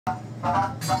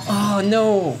Oh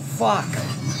no, fuck.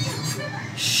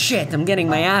 Shit, I'm getting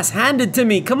my ass handed to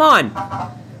me, come on!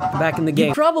 Back in the game.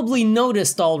 You probably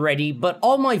noticed already, but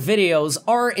all my videos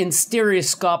are in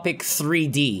stereoscopic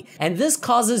 3D, and this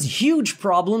causes huge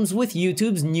problems with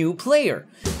YouTube's new player.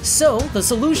 So, the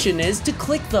solution is to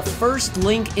click the first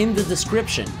link in the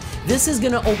description. This is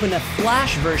gonna open a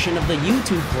Flash version of the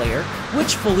YouTube player,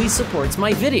 which fully supports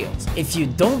my videos. If you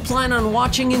don't plan on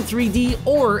watching in 3D,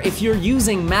 or if you're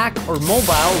using Mac or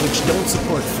mobile which don't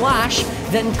support Flash,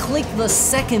 then click the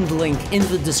second link in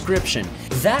the description.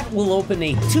 That will open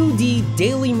a 2D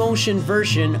Dailymotion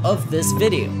version of this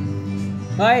video.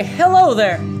 Hi, hello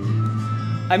there!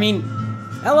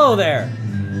 Hello there!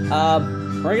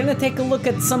 We're gonna take a look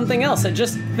at something else. I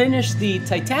just finished the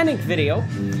Titanic video,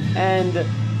 and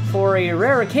for a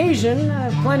rare occasion, I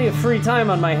have plenty of free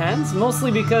time on my hands, mostly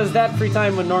because that free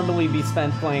time would normally be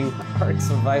spent playing Ark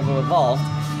Survival Evolved.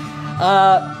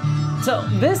 So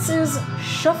this is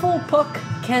Shufflepuck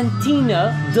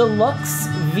Cantina Deluxe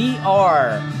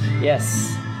VR.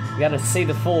 Yes, you gotta say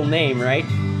the full name, right?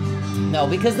 No,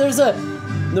 because there's the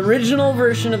original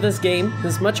version of this game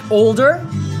is much older,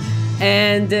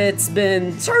 and it's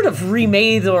been sort of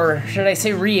remade, or should I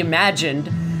say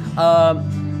reimagined,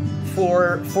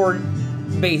 for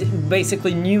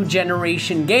basically new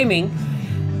generation gaming,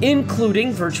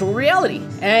 including virtual reality.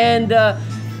 And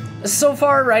so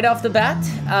far, right off the bat,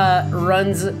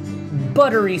 runs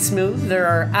buttery smooth. There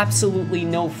are absolutely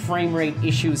no frame rate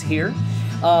issues here.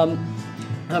 I'll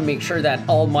make sure that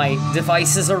all my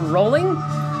devices are rolling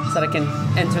so that I can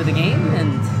enter the game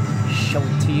and show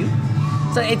it to you.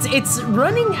 So it's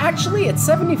running actually at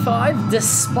 75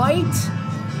 despite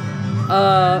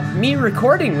me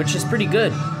recording, which is pretty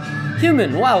good.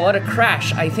 Human, wow, what a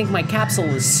crash. I think my capsule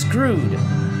is screwed.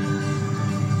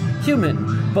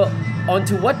 Human, but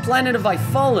onto what planet have I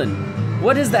fallen?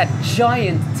 What is that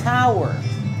giant tower?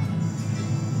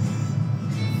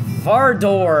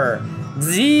 Vardor.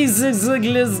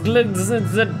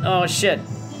 Oh shit.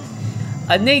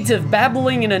 A native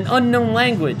babbling in an unknown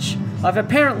language. I've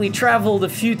apparently traveled a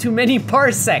few too many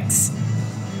parsecs.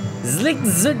 Stupid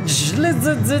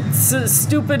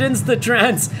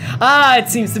insta-trance. Ah, it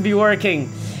seems to be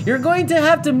working. You're going to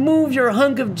have to move your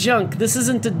hunk of junk. This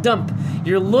isn't a dump.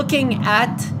 You're looking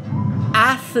at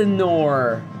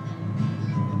Athenor.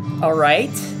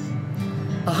 Alright.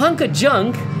 A hunk of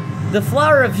junk? The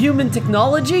flower of human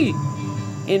technology?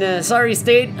 In a sorry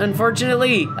state,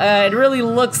 unfortunately. It really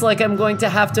looks like I'm going to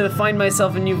have to find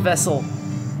myself a new vessel.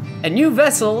 A new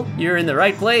vessel? You're in the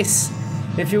right place.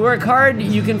 If you work hard,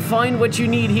 you can find what you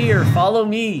need here. Follow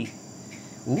me.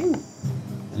 Ooh.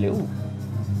 Hello.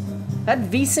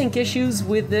 Had VSync issues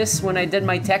with this when I did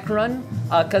my tech run,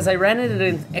 because I ran it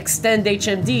in Extend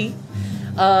HMD.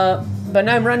 But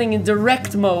now I'm running in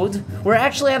direct mode, where I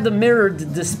actually have the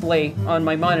mirrored display on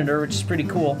my monitor, which is pretty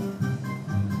cool.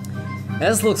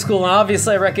 This looks cool, and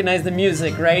obviously I recognize the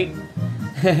music, right?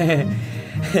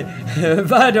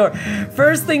 Vador,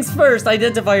 first things first,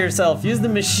 identify yourself. Use the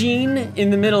machine in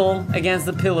the middle against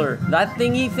the pillar. That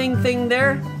thingy thing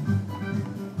there?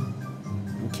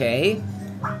 Okay.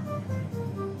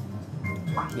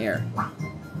 Here.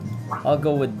 I'll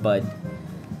go with Bud.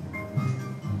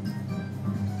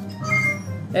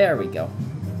 There we go.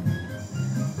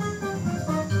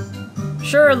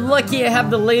 Sure, lucky I have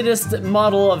the latest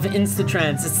model of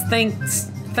Instatrance. It's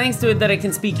thanks to it that I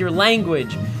can speak your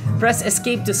language. Press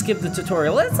escape to skip the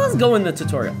tutorial. Let's go in the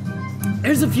tutorial.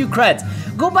 Here's a few creds.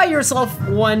 Go buy yourself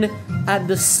one at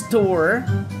the store.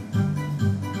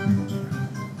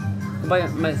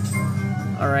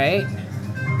 Alright.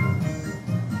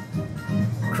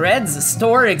 Creds?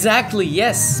 Store? Exactly,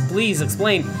 yes. Please,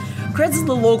 explain. Creds is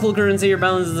the local currency your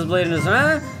balance is displayed in this,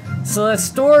 So a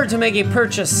store to make a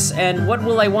purchase, and what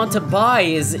will I want to buy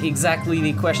is exactly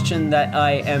the question that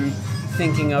I am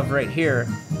thinking of right here.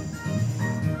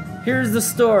 Here's the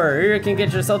store. Here you can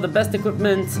get yourself the best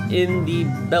equipment in the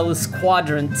Bellus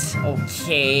Quadrant.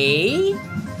 Okay.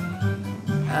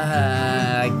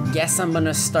 I guess I'm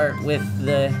gonna start with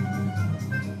the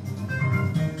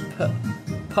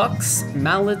Pucks,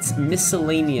 Mallets,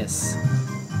 Miscellaneous.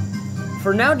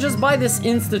 For now, just buy this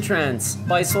Instatrance.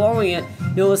 By swallowing it,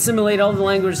 you'll assimilate all the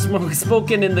language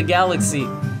spoken in the galaxy.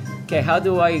 Okay, how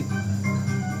do I...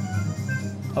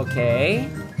 Okay.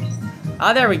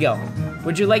 Ah, there we go.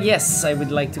 Would you like... Yes, I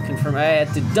would like to confirm. I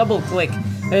had to double click.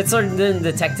 It sort of didn't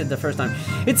detect it the first time.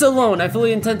 It's a loan. I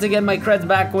fully intend to get my creds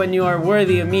back when you are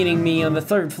worthy of meeting me on the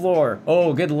 3rd floor.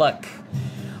 Oh, good luck.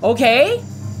 Okay.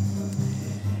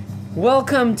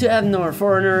 Welcome to Athenor,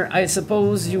 foreigner. I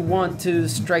suppose you want to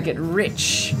strike it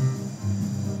rich.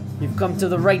 You've come to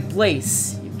the right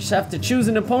place. You've Just have to choose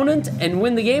an opponent and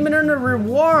win the game and earn a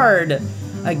reward.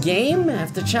 A game? I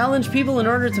have to challenge people in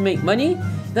order to make money?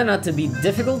 That ought to be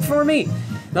difficult for me.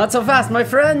 Not so fast, my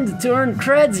friend. To earn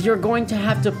creds, you're going to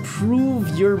have to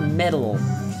prove your mettle.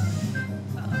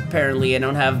 Apparently, I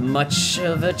don't have much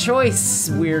of a choice,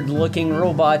 weird-looking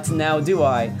robot, now do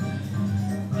I?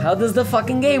 How does the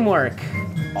fucking game work?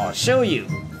 I'll show you.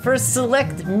 First,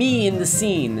 select me in the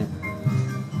scene.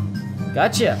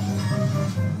 Gotcha.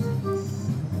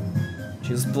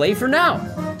 Choose play for now.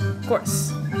 Of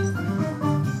course.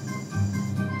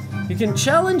 You can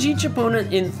challenge each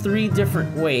opponent in 3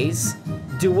 different ways.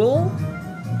 Duel,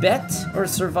 bet, or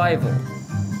survival.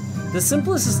 The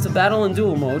simplest is to battle in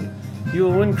duel mode. You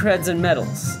will win creds and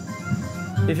medals.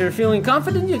 If you're feeling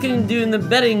confident, you can do in the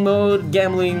betting mode,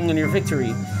 gambling on your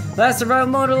victory. Last survival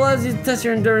mode allows you to test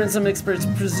your endurance. Some experts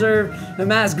preserve and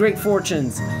amass great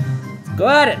fortunes. Go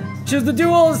at it. Choose the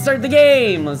duel and start the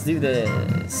game. Let's do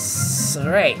this. All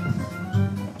right.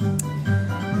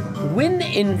 Win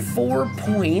in 4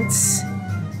 points.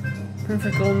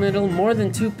 Perfect gold medal. More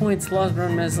than 2 points lost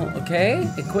bronze medal. Okay.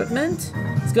 Equipment.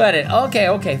 Let's go at it. Okay,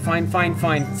 okay. Fine, fine,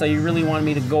 fine. So you really want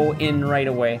me to go in right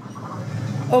away.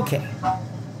 Okay.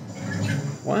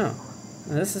 Wow.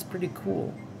 This is pretty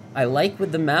cool. I like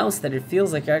with the mouse that it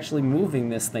feels like you're actually moving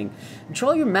this thing.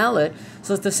 Control your mallet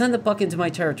so as to send the puck into my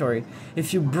territory.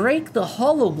 If you break the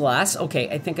hollow glass, okay,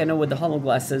 I think I know what the hollow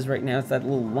glass is right now. It's that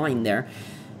little line there.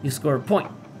 You score a point.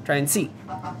 Try and see.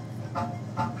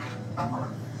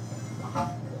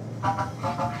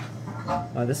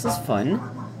 Oh, this is fun.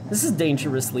 This is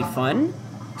dangerously fun.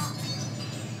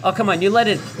 Oh, come on, you let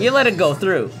it go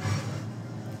through.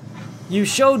 You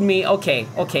showed me,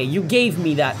 okay, you gave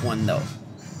me that one though.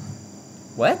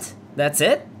 What? That's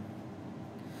it?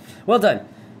 Well done.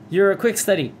 You're a quick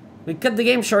study. We cut the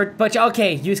game short, but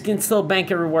okay, you can still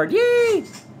bank a reward. Yay!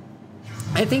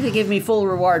 I think they gave me full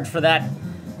reward for that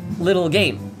little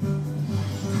game.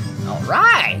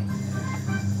 Alright!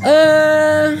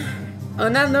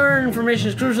 Another information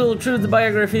is crucial to the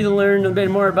biography to learn a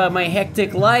bit more about my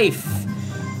hectic life.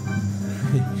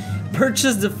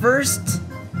 Purchase the first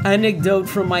anecdote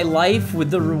from my life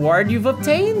with the reward you've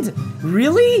obtained?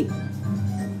 Really?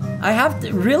 I have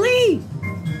to, really?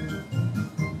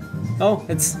 Oh,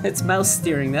 it's mouse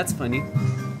steering, that's funny.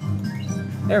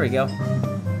 There we go.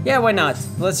 Yeah, why not?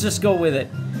 Let's just go with it.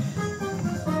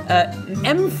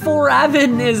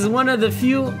 M4Avin is one of the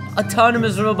few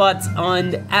autonomous robots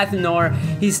on Athenor.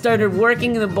 He started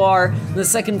working in the bar on the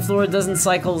 2nd floor a dozen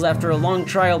cycles after a long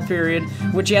trial period,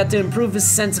 which he had to improve his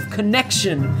sense of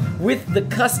connection with the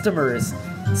customers.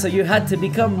 So you had to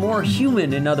become more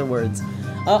human, in other words.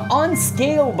 On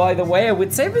scale, by the way, I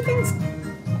would say everything's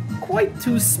quite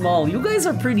too small. You guys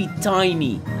are pretty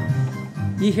tiny.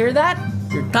 You hear that?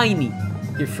 You're tiny.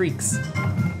 You're freaks.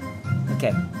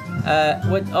 Okay.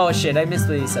 What? Oh shit, I missed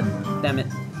what he said. Damn it.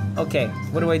 Okay,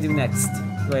 what do I do next?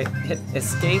 Do I hit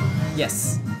escape?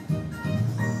 Yes.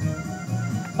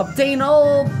 Obtain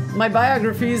all my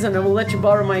biographies and I will let you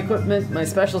borrow my equipment, my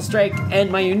special strike,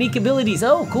 and my unique abilities.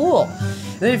 Oh, cool.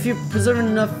 Then if you're preserving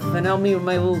enough and help me with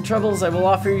my little troubles, I will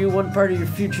offer you one part of your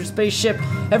future spaceship.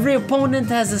 Every opponent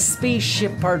has a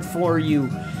spaceship part for you.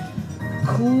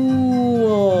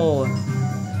 Cool.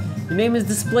 Your name is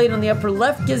displayed on the upper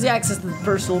left, gives you access to the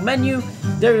personal menu.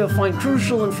 There you'll find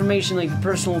crucial information like your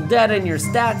personal data and your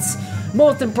stats.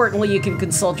 Most importantly, you can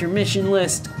consult your mission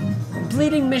list.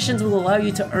 Completing missions will allow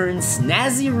you to earn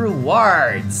snazzy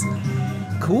rewards.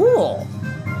 Cool.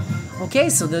 Okay,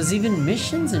 so there's even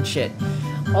missions and shit.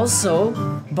 Also,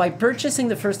 by purchasing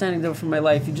the first anecdote from my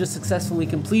life, you just successfully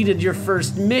completed your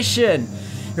first mission.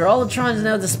 Your Holotron is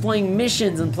now displaying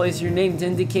missions and place your name to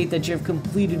indicate that you have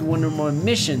completed one or more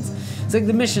missions. Select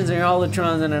the missions on your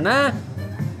Holotron,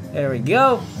 There we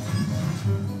go.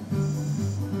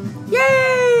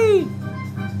 Yay!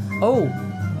 Oh,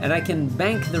 and I can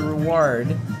bank the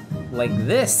reward like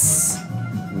this.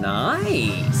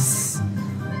 Nice.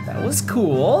 That was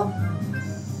cool.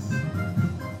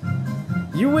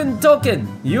 You win token.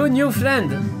 You new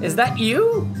friend. Is that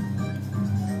you?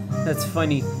 That's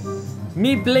funny.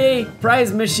 Me play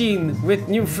prize machine with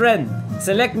new friend.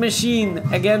 Select machine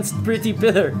against pretty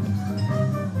pillar.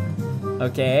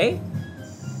 Okay.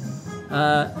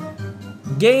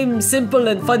 Game simple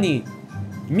and funny.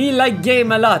 Me like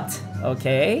game a lot.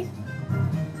 Okay.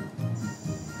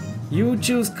 You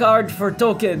choose card for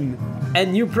token.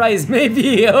 And new prize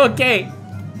maybe. Okay.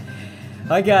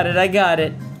 I got it, I got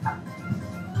it.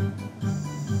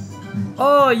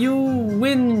 Oh, you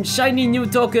win shiny new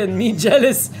token. Me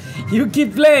jealous. You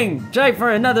keep playing. Try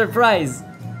for another prize.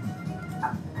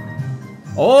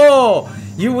 Oh,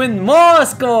 you win more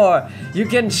score. You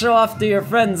can show off to your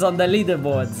friends on the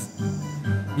leaderboards.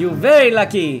 You very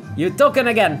lucky. You token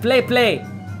again. Play, play.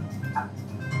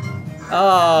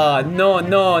 Oh, no,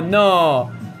 no,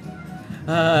 no.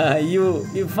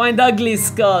 You find ugly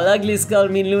skull. Ugly skull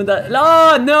mean Luna.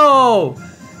 Oh, no.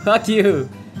 Fuck you.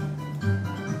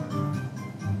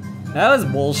 That was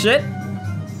bullshit.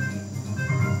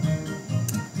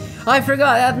 I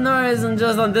forgot that Nora isn't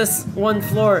just on this one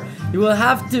floor. You will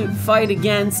have to fight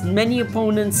against many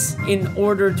opponents in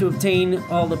order to obtain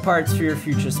all the parts for your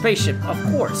future spaceship, of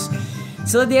course.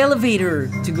 So the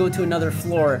elevator to go to another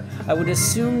floor. I would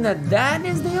assume that that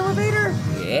is the elevator?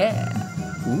 Yeah.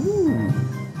 Ooh.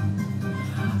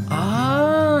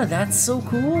 Ah, that's so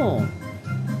cool.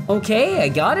 Okay, I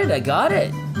got it, I got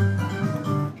it.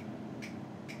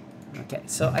 Okay,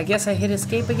 so I guess I hit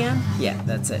escape again? Yeah,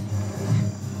 that's it.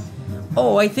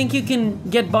 Oh, I think you can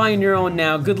get by on your own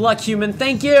now. Good luck, human.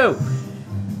 Thank you!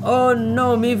 Oh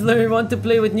no, Mivler, want to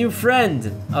play with new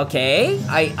friend. Okay,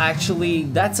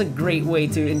 that's a great way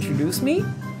to introduce me.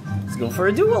 Let's go for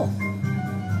a duel.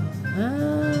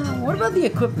 What about the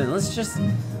equipment? Let's just...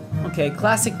 Okay,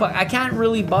 classic puck. I can't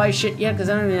really buy shit yet because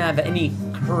I don't even have any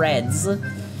creds.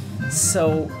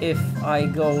 So if I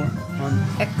go on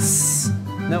X...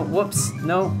 No, whoops,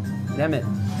 no. Damn it.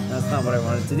 That's not what I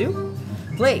wanted to do.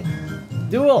 Play.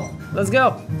 Duel. Let's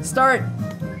go. Start.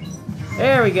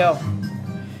 There we go.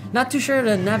 Not too sure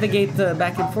to navigate the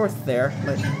back and forth there,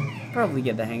 but probably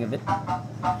get the hang of it.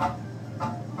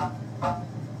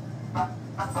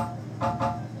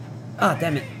 Ah,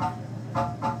 damn it.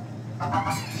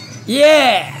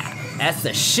 Yeah! That's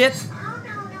the shit.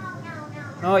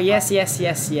 Oh, yes, yes,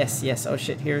 yes, yes, yes. Oh,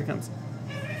 shit, here it comes.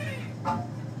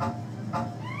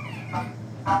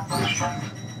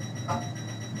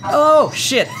 Oh,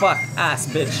 shit, fuck, ass,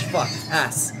 bitch, fuck,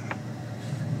 ass.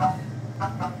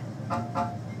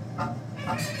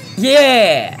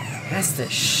 Yeah! That's the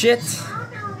shit.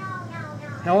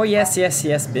 Oh, yes, yes,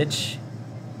 yes, bitch.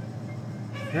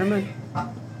 Herman.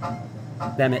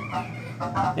 Damn it.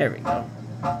 There we go.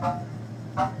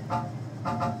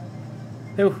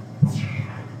 Ooh.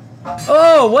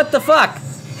 Oh, what the fuck?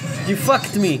 You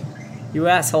fucked me, you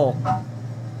asshole.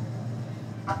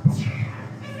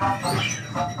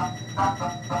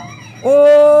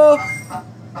 Oh!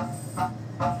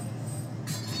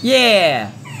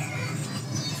 Yeah!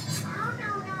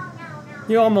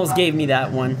 You almost gave me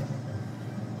that one.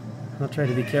 I'll try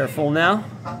to be careful now.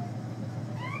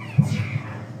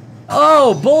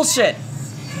 Oh, bullshit!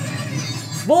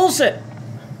 Bullshit!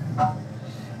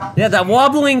 Yeah, that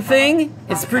wobbling thing,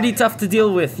 it's pretty tough to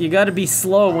deal with. You gotta be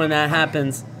slow when that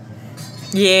happens.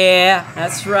 Yeah,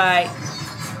 that's right.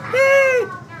 Yay!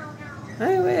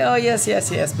 Oh, yes,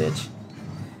 yes, yes, bitch.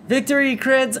 Victory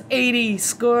creds 80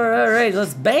 score. All right,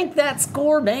 let's bank that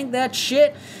score, bank that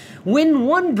shit. Win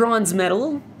 1 bronze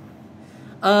medal.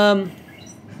 Why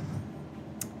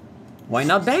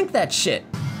not bank that shit?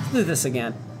 Let's do this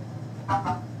again.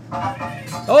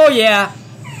 Oh, yeah.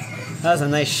 That was a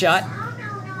nice shot.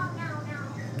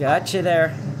 Got you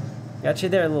there. Got you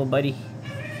there, little buddy.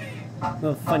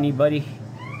 Little funny buddy.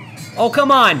 Oh,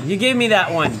 come on. You gave me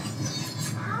that one.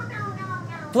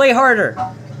 Play harder.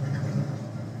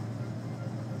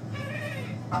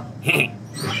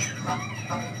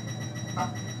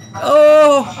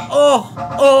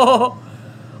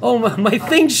 Oh, my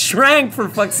thing shrank for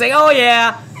fuck's sake. Oh,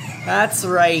 yeah. That's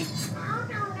right.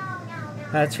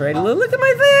 That's right. Look at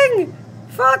my thing.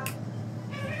 Fuck.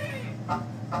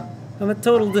 I'm at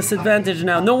total disadvantage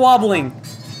now. No wobbling.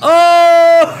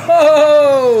 Oh!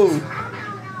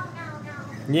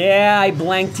 Yeah, I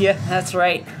blanked you. That's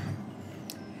right.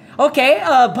 Okay,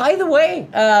 by the way,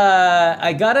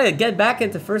 I gotta get back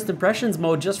into first impressions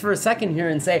mode just for a second here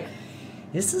and say,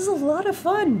 this is a lot of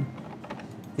fun.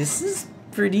 This is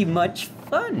pretty much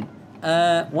fun.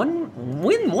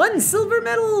 Win 1 silver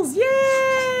medals,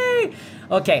 yay!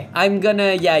 Okay, I'm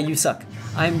gonna, yeah, you suck.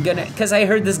 I'm gonna, cause I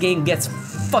heard this game gets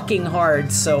fucking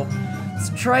hard, so let's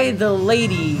try the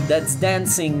lady that's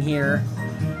dancing here.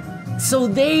 So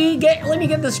they get, let me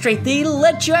get this straight, they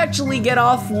let you actually get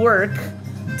off work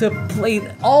to play,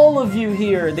 all of you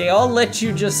here, they all let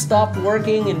you just stop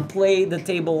working and play the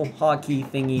table hockey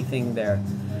thingy thing there.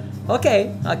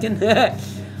 Okay, I can,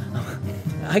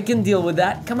 I can deal with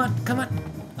that. Come on, come on.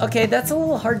 Okay, that's a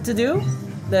little hard to do.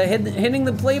 The hitting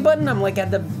the play button, I'm like at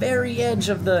the very edge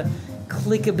of the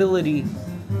clickability.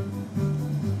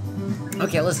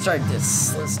 Okay, let's start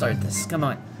this. Let's start this. Come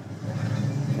on.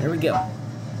 There we go.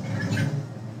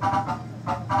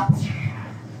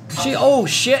 Oh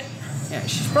shit. Yeah,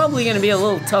 she's probably gonna be a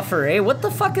little tougher, eh? What the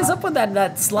fuck is up with that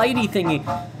slidey thingy?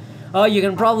 Oh, you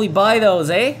can probably buy those,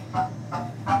 eh?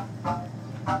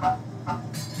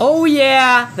 Oh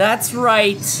yeah, that's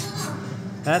right.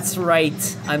 That's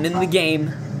right. I'm in the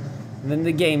game. I'm in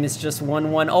the game. It's just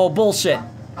 1-1. Oh, bullshit.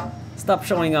 Stop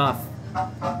showing off.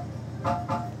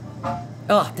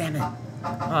 Oh, damn it.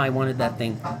 Oh, I wanted that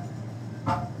thing.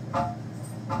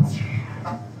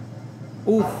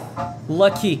 Ooh,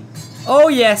 lucky. Oh,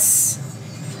 yes.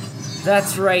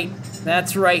 That's right.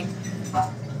 That's right.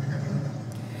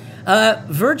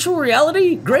 Virtual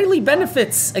reality greatly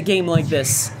benefits a game like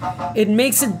this. It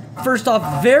makes it, first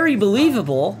off, very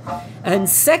believable, and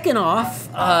second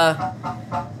off, I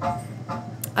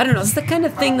don't know, it's the kind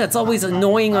of thing that's always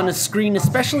annoying on a screen,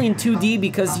 especially in 2D,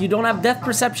 because you don't have depth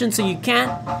perception, so you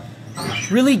can't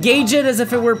really gauge it as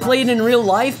if it were played in real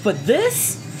life. But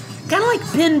this, kind of like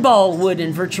pinball would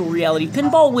in virtual reality.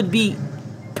 Pinball would be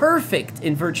perfect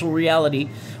in virtual reality.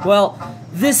 Well,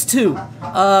 this too.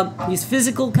 These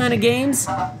physical kind of games,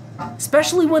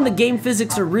 especially when the game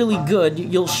physics are really good,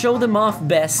 you'll show them off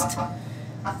best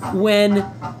when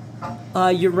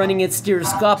you're running it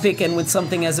stereoscopic and with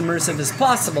something as immersive as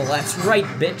possible. That's right,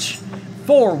 bitch.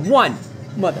 4-1,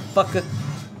 motherfucker.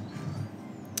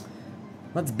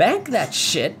 Let's bank that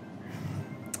shit.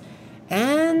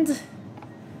 And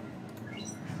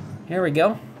here we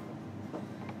go.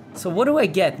 So what do I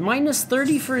get? Minus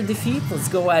 30 for a defeat? Let's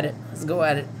go at it. Let's go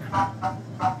at it.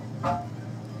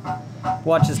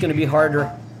 Watch, it's gonna be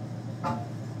harder.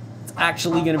 It's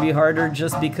actually gonna be harder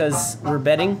just because we're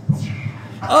betting.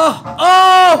 Oh!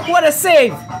 Oh! What a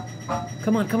save!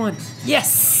 Come on, come on.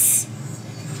 Yes!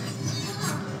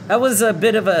 That was a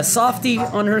bit of a softie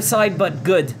on her side, but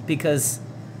good, because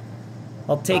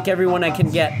I'll take everyone I can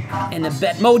get in the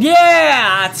bet mode.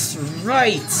 Yeah! That's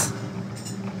right!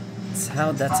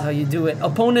 That's how you do it.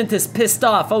 Opponent is pissed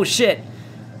off. Oh shit.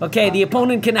 Okay, the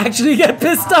opponent can actually get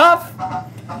pissed off.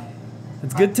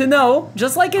 It's good to know.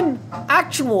 Just like in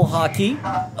actual hockey.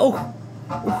 Oh.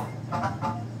 Oh.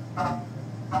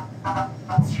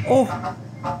 Oh.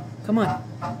 Come on.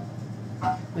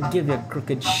 I'll give you a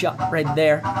crooked shot right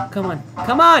there. Come on.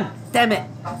 Come on! Damn it.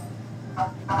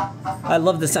 I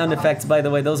love the sound effects, by the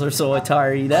way. Those are so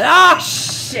Atari. That. Ah,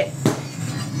 shit!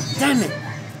 Damn it.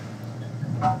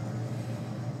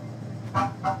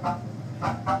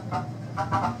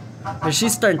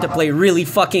 She's starting to play really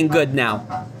fucking good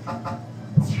now.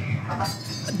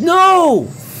 No!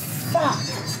 Fuck!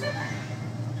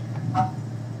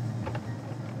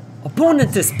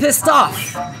 Opponent is pissed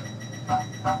off.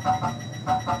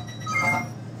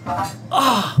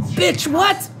 Oh, bitch,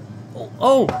 what?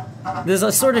 Oh, there's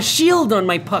a sort of shield on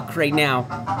my puck right now.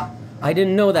 I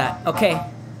didn't know that. Okay.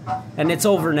 And it's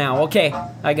over now. Okay,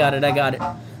 I got it, I got it.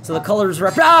 So the colors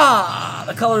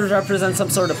the colors represent some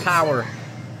sort of power.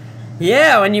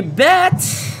 Yeah, when you bet,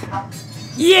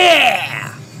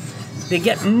 yeah, they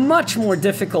get much more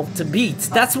difficult to beat.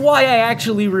 That's why I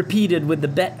actually repeated with the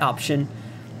bet option.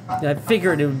 I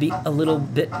figured it would be a little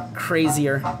bit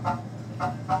crazier.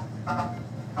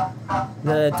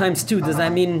 The ×2, does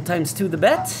that mean ×2 the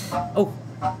bet? Oh,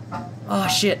 oh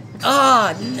shit.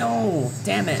 Ah, no,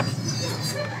 damn it.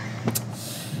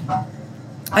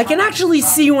 I can actually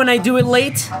see when I do it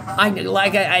late.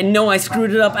 I know I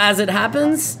screwed it up as it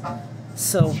happens.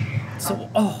 So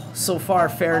far,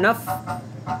 fair enough.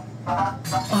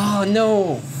 Oh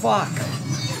no, fuck.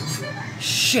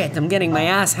 Shit, I'm getting my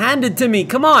ass handed to me.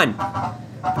 Come on.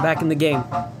 I'm back in the game.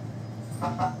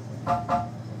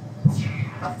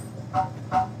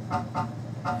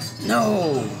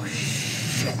 No,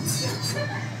 shit.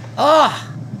 Ah.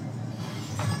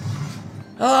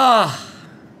 Ah.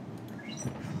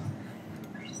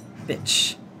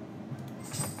 Bitch.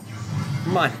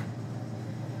 Come on.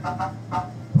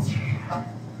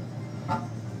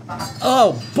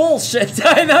 Oh, bullshit.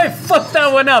 I know I fucked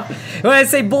that one up. When I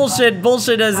say bullshit,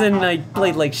 bullshit as in I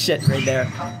played like shit right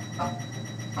there.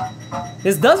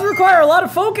 This does require a lot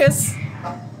of focus.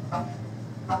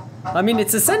 I mean,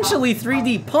 it's essentially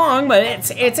 3D Pong, but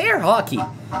it's air hockey.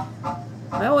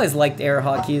 I always liked air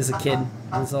hockey as a kid. It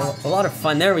was a lot of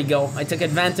fun. There we go. I took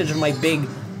advantage of my big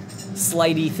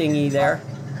slidey thingy there.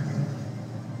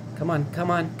 Come on,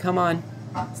 come on, come on.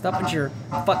 Stop with your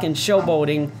fucking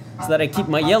showboating so that I keep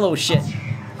my yellow shit.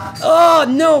 Oh,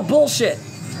 no, bullshit.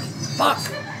 Fuck.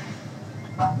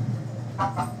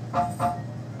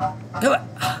 Come on.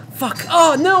 Fuck.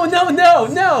 Oh, no, no, no,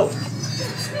 no.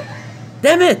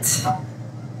 Damn it.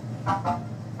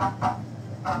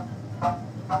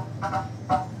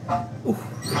 Ooh.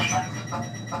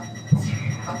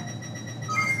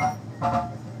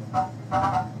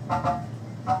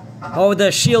 Oh,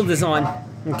 the shield is on.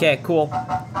 Okay, cool.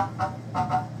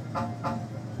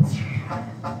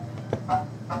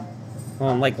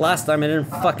 Oh, like last time I didn't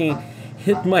fucking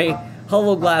hit my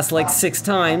Hologlass like 6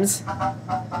 times.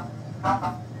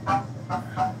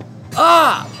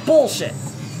 Ah! Bullshit!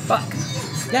 Fuck.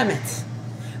 Damn it.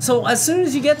 So as soon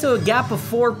as you get to a gap of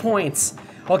 4 points,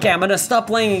 okay, I'm gonna stop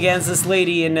playing against this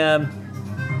lady in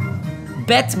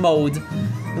bet mode.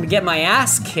 I'm gonna get my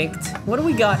ass kicked. What do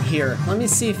we got here? Let me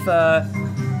see if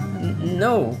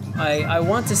no, I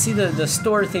want to see the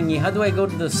store thingy. How do I go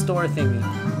to the store thingy?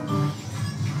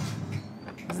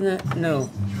 Isn't it? No.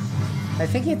 I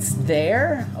think it's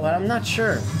there, but I'm not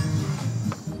sure.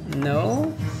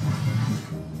 No.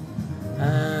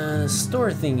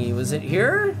 Store thingy. Was it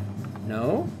here?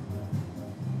 No.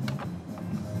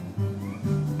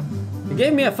 It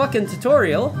gave me a fucking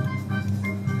tutorial.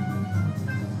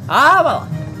 Ah, well.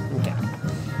 Okay.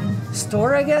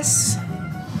 Store, I guess.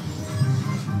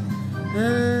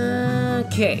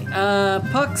 Okay.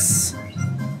 Pucks.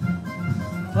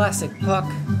 Classic puck.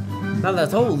 Now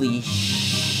that's holy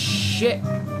shit.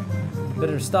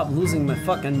 Better stop losing my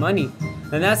fucking money.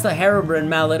 And that's the Herobrine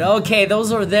mallet. Okay,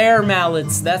 those are their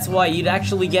mallets. That's why you'd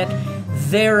actually get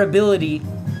their ability.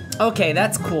 Okay,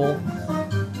 that's cool.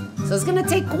 So it's gonna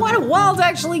take quite a while to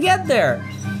actually get there.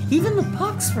 Even the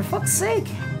pucks, for fuck's sake.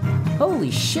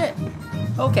 Holy shit.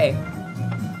 Okay.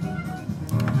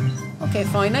 Okay,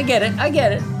 fine, I get it, I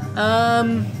get it.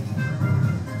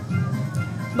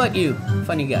 But you,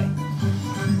 funny guy.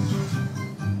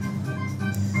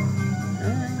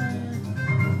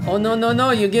 Oh no, no,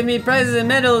 no, you give me prizes and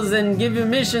medals and give you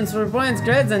missions for points,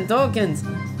 creds, and tokens.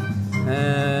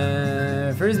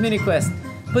 First mini quest.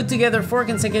 Put together 4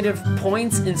 consecutive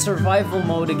points in survival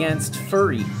mode against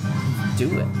Furry.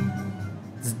 Do it.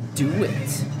 Let's do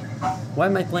it. Why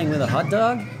am I playing with a hot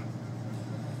dog?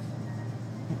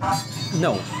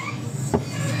 No.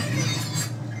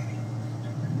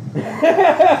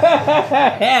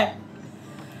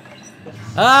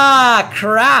 Ah,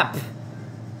 crap.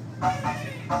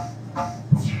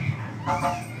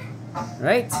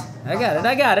 Right? I got it,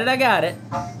 I got it, I got it.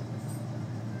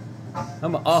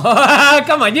 Oh,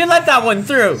 come on, you let that one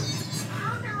through.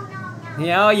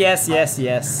 Yeah, oh, yes, yes,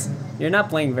 yes. You're not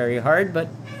playing very hard, but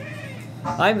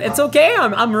it's okay.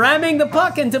 I'm ramming the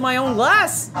puck into my own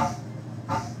glass.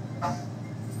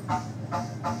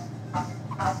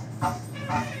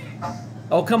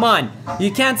 Oh, come on.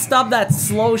 You can't stop that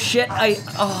slow shit.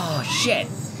 Oh, shit.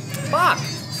 Fuck.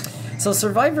 So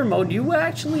survivor mode, you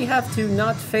actually have to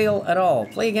not fail at all.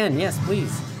 Play again, yes,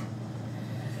 please.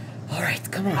 All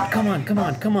right, come on, come on, come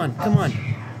on, come on, come on.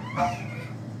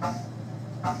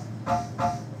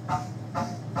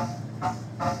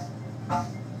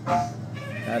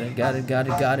 Got it, got it, got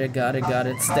it, got it, got it, got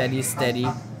it. Steady, steady.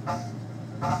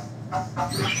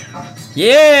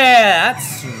 Yeah,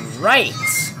 that's right.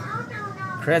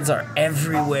 Creds are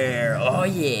everywhere. Oh,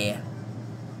 yeah.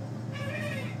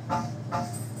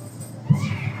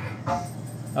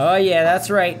 Oh, yeah, that's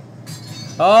right.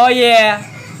 Oh, yeah.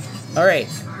 All right,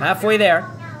 halfway there.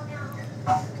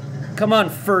 Come on,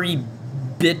 furry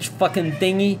bitch fucking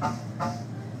thingy.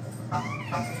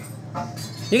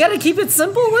 You gotta keep it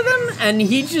simple with him, and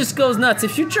he just goes nuts.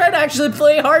 If you try to actually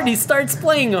play hard, he starts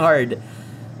playing hard.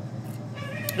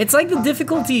 It's like the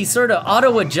difficulty sort of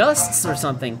auto-adjusts or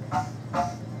something.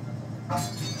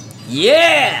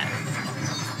 Yeah!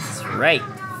 That's right.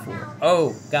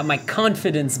 Oh, got my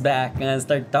confidence back, and I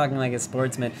start talking like a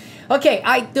sportsman. Okay,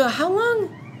 how long?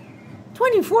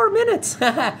 24 minutes.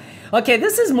 Okay,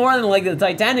 this is more than like the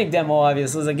Titanic demo,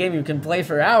 obviously. It's a game you can play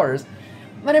for hours.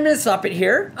 But I'm gonna stop it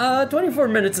here. 24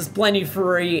 minutes is plenty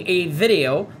for a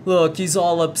video. Look, he's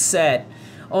all upset.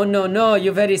 Oh no, no,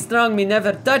 you're very strong, me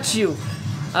never touch you.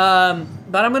 But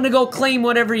I'm gonna go claim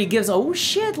whatever he gives. Oh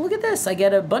shit, look at this. I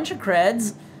get a bunch of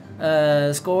creds,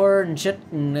 score and shit,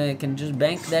 and I can just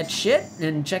bank that shit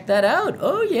and check that out.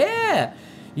 Oh yeah.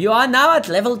 You are now at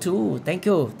level 2. Thank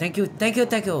you, thank you, thank you,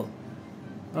 thank you.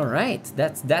 All right,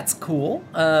 that's cool.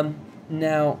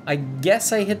 Now, I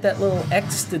guess I hit that little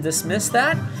X to dismiss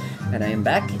that, and I am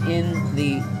back in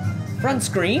the front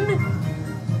screen.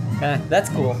 That's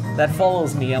cool. That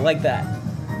follows me. I like that.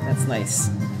 That's nice.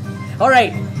 All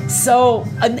right, so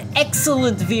an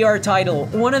excellent VR title.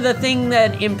 One of the things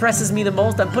that impresses me the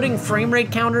most, I'm putting frame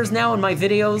rate counters now in my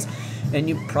videos, and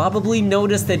you probably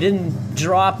noticed they didn't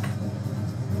drop.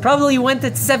 Probably went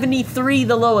at 73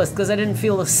 the lowest because I didn't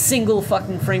feel a single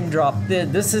fucking frame drop.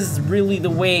 This is really the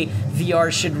way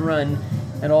VR should run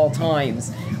at all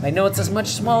times. I know it's a much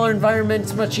smaller environment,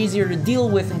 it's much easier to deal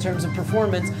with in terms of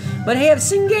performance, but hey, I've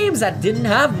seen games that didn't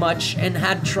have much and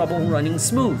had trouble running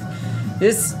smooth.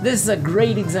 This is a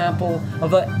great example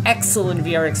of an excellent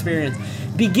VR experience.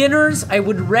 Beginners, I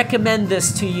would recommend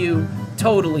this to you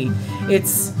totally.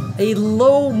 It's a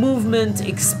low movement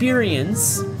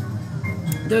experience.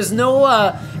 There's no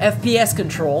FPS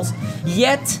controls,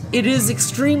 yet it is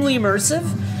extremely immersive,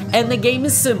 and the game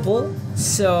is simple,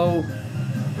 so...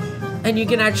 And you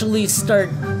can actually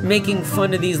start making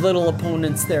fun of these little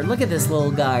opponents there. Look at this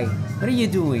little guy. What are you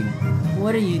doing?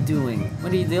 What are you doing?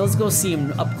 What are you doing? Let's go see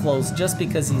him up close, just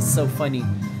because he's so funny.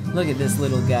 Look at this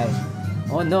little guy.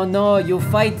 Oh, no, no, you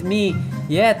fight me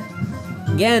yet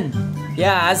again.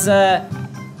 Yeah, as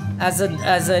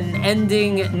an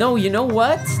ending. No, you know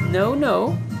what? No,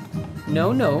 no.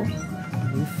 No, no.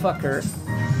 You fucker.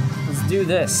 Let's do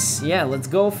this. Yeah, let's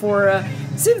go for,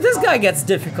 see if this guy gets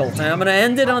difficult. I'm gonna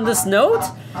end it on this note.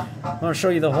 I want to show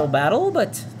you the whole battle,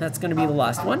 but that's gonna be the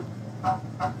last one.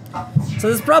 So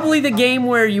this is probably the game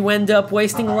where you end up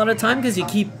wasting a lot of time because you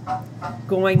keep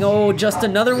going, oh, just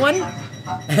another one?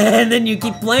 And then you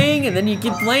keep playing, and then you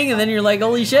keep playing, and then you're like,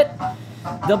 holy shit,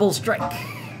 double strike.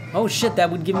 Oh shit,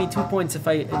 that would give me 2 points if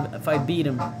I beat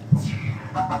him.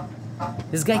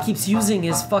 This guy keeps using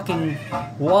his fucking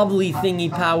wobbly thingy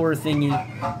power thingy.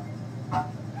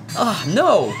 Oh,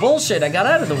 no! Bullshit, I got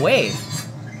out of the way.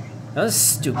 That was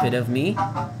stupid of me.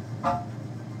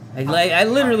 I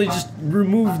literally just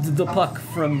removed the puck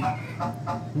from...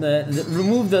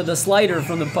 removed the slider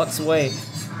from the puck's way.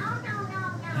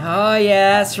 Oh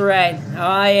yeah, that's right.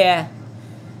 Oh yeah.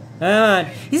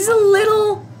 He's a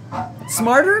little...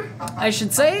 smarter, I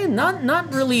should say.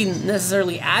 Not really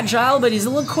necessarily agile, but he's a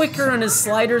little quicker on his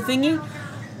slider thingy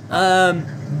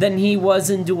than he was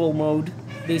in dual mode.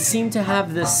 They seem to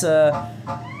have this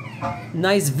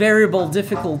nice variable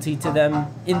difficulty to them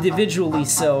individually,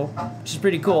 so which is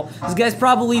pretty cool. This guy's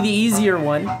probably the easier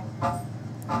one.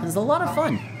 It's a lot of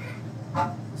fun.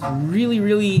 It's really,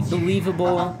 really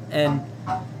believable and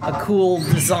a cool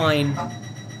design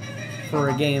for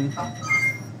a game.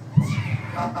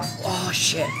 Oh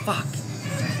shit, fuck.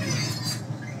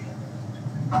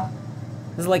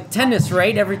 It's like tennis,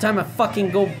 right? Every time I fucking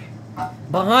go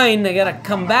behind, I gotta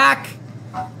come back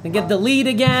and get the lead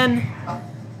again.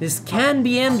 This can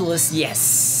be endless,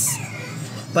 yes.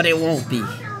 But it won't be.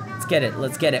 Let's get it,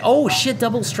 let's get it. Oh shit,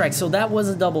 double strike. So that was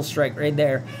a double strike right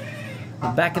there.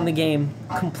 We're back in the game.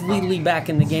 Completely back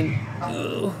in the game.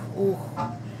 Ugh, ooh.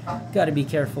 Gotta be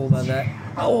careful about that.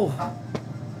 Oh.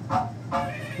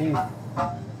 Ooh.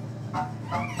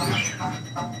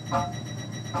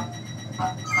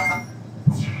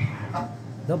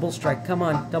 Double strike, come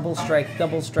on, double strike,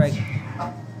 double strike.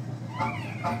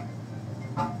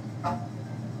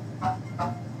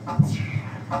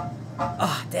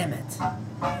 Ah, damn it.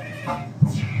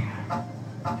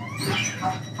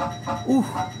 Ooh.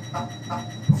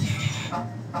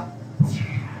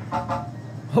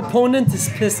 Opponent is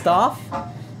pissed off?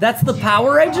 That's the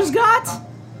power I just got?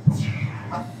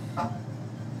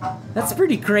 That's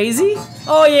pretty crazy.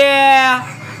 Oh yeah!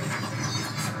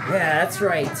 Yeah, that's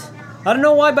right. I don't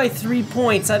know why by 3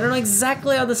 points. I don't know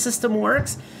exactly how the system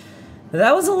works.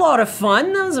 That was a lot of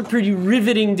fun. That was a pretty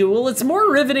riveting duel. It's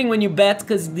more riveting when you bet,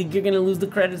 because you're gonna lose the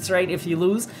credits, right, if you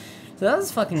lose. So that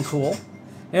was fucking cool.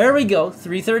 There we go,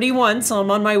 331, so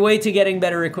I'm on my way to getting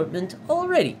better equipment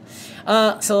already.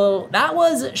 So that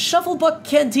was Shufflepuck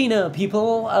Cantina,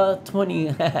 people.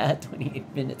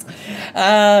 28 minutes.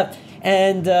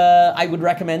 And I would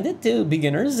recommend it to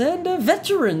beginners and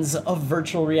veterans of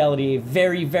virtual reality.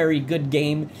 Very, very good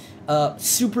game.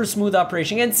 Super smooth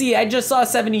operation. And see, I just saw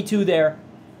 72 there.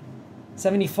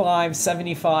 75,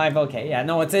 75. Okay, yeah,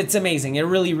 no, it's amazing. It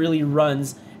really, really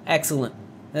runs excellent.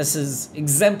 This is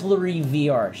exemplary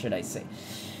VR, should I say.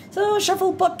 So,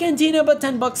 Shufflepuck Cantina, about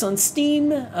 10 bucks on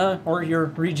Steam, or your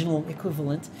regional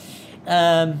equivalent.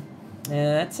 And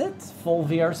that's it. Full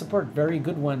VR support. Very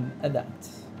good one at that.